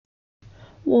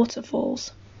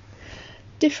Waterfalls.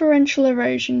 Differential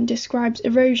erosion describes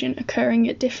erosion occurring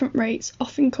at different rates,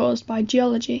 often caused by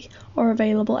geology or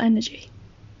available energy.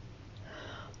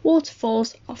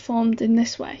 Waterfalls are formed in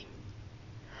this way.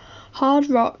 Hard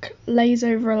rock lays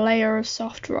over a layer of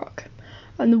soft rock,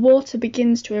 and the water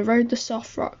begins to erode the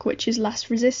soft rock, which is less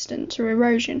resistant to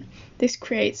erosion. This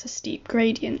creates a steep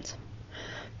gradient.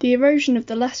 The erosion of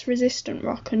the less resistant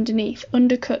rock underneath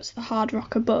undercuts the hard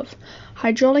rock above.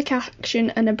 Hydraulic action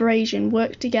and abrasion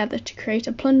work together to create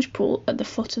a plunge pool at the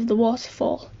foot of the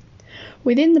waterfall.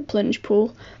 Within the plunge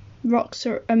pool, rocks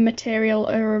and material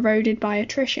are eroded by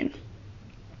attrition.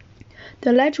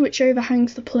 The ledge which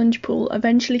overhangs the plunge pool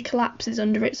eventually collapses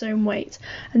under its own weight,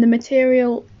 and the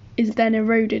material is then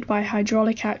eroded by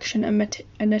hydraulic action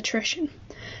and attrition.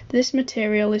 This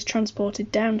material is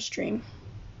transported downstream.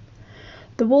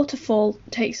 The waterfall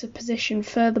takes a position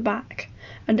further back,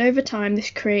 and over time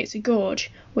this creates a gorge,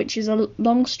 which is a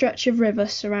long stretch of river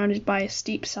surrounded by a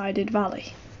steep-sided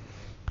valley.